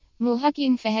Mohawk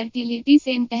Infertility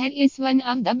Center is one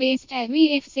of the best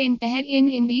IVF center in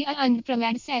India and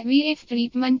provides IVF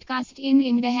treatment cost in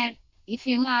Indore. If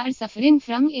you are suffering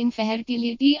from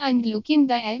infertility and looking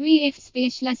the IVF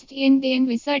specialist in, then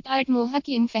visit at Mohawk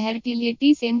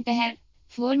Infertility Center.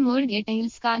 For more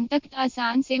details, contact us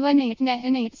on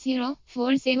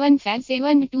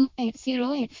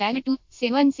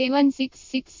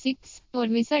 7898047572 or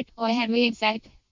visit our website